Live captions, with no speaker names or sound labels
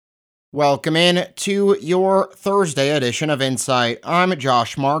Welcome in to your Thursday edition of Insight. I'm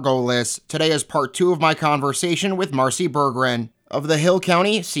Josh Margolis. Today is part 2 of my conversation with Marcy Berggren of the Hill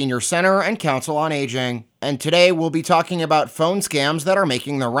County Senior Center and Council on Aging. And today we'll be talking about phone scams that are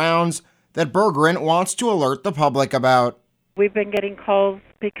making the rounds that Berggren wants to alert the public about. We've been getting calls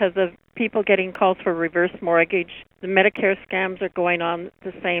because of people getting calls for reverse mortgage. The Medicare scams are going on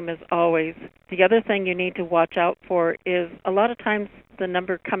the same as always. The other thing you need to watch out for is a lot of times the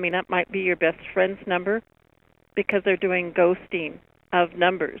number coming up might be your best friend's number because they're doing ghosting of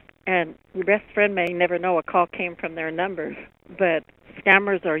numbers. And your best friend may never know a call came from their numbers, but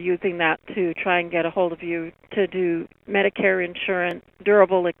scammers are using that to try and get a hold of you to do Medicare insurance,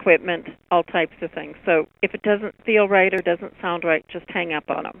 durable equipment, all types of things. So if it doesn't feel right or doesn't sound right, just hang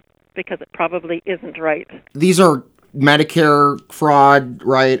up on them because it probably isn't right. These are Medicare fraud,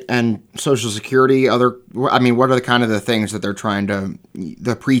 right, and Social Security. What are the kind of the things that they're trying to,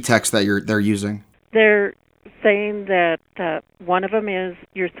 the pretext that they're using? They're saying that one of them is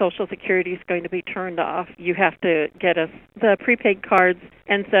your Social Security is going to be turned off. You have to get us the prepaid cards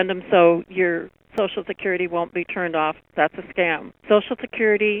and send them so your Social Security won't be turned off. That's a scam. Social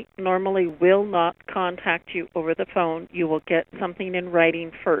Security normally will not contact you over the phone. You will get something in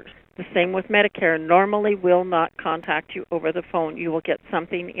writing first. The same with Medicare, normally will not contact you over the phone. You will get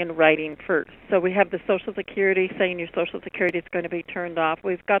something in writing first. So we have the Social Security saying your Social Security is going to be turned off.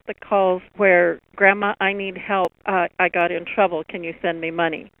 We've got the calls where, Grandma, I need help. I got in trouble. Can you send me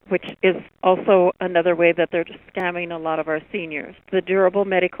money? Which is also another way that they're just scamming a lot of our seniors. The durable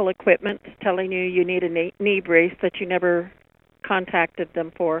medical equipment, telling you need a knee brace that you never contacted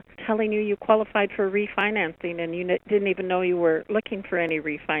them for, telling you qualified for refinancing and you didn't even know you were looking for any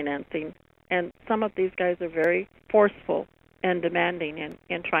refinancing. And some of these guys are very forceful and demanding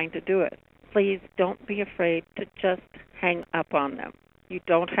in trying to do it. Please don't be afraid to just hang up on them. You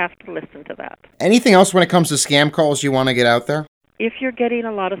don't have to listen to that. Anything else when it comes to scam calls you want to get out there? If you're getting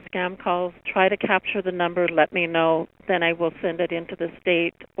a lot of scam calls, try to capture the number, let me know, then I will send it into the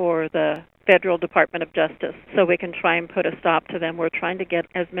state or the Federal Department of Justice so we can try and put a stop to them. We're trying to get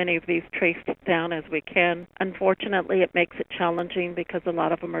as many of these traced down as we can. Unfortunately, it makes it challenging because a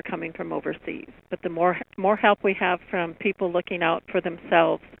lot of them are coming from overseas. But the more help we have from people looking out for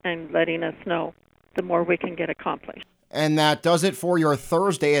themselves and letting us know, the more we can get accomplished. And that does it for your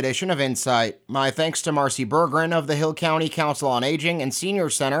Thursday edition of Insight. My thanks to Marcy Berggren of the Hill County Council on Aging and Senior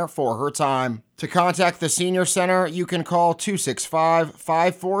Center for her time. To contact the Senior Center, you can call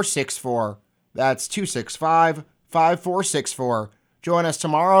 265-5464. That's 265-5464. Join us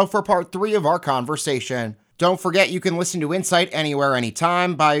tomorrow for part 3 of our conversation. Don't forget you can listen to Insight anywhere,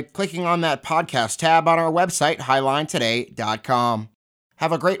 anytime by clicking on that podcast tab on our website, highlinetoday.com.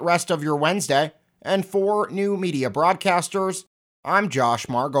 Have a great rest of your Wednesday. And for New Media Broadcasters, I'm Josh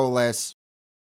Margolis.